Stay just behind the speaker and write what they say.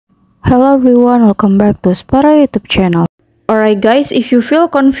Hello everyone, welcome back to Spara YouTube channel. Alright guys, if you feel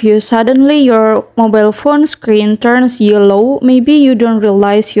confused, suddenly your mobile phone screen turns yellow, maybe you don't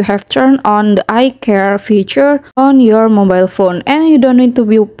realize you have turned on the eye care feature on your mobile phone, and you don't need to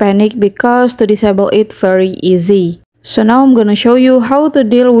be panicked because to disable it very easy. So now I'm gonna show you how to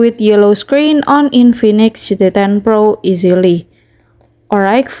deal with yellow screen on Infinix GT10 Pro easily.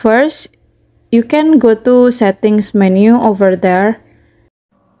 Alright, first you can go to settings menu over there.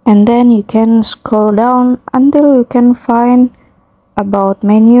 And then you can scroll down until you can find about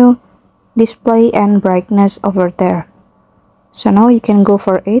menu, display and brightness over there. So now you can go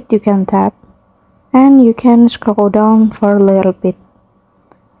for it, you can tap and you can scroll down for a little bit.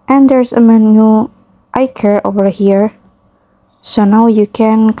 And there's a menu eye care over here. So now you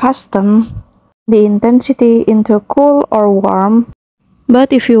can custom the intensity into cool or warm.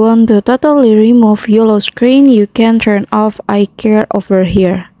 But if you want to totally remove yellow screen, you can turn off eye care over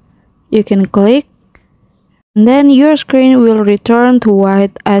here. You can click, and then your screen will return to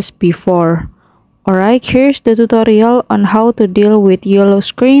white as before. Alright, here's the tutorial on how to deal with yellow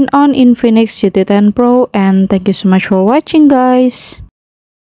screen on Infinix GT10 Pro, and thank you so much for watching guys.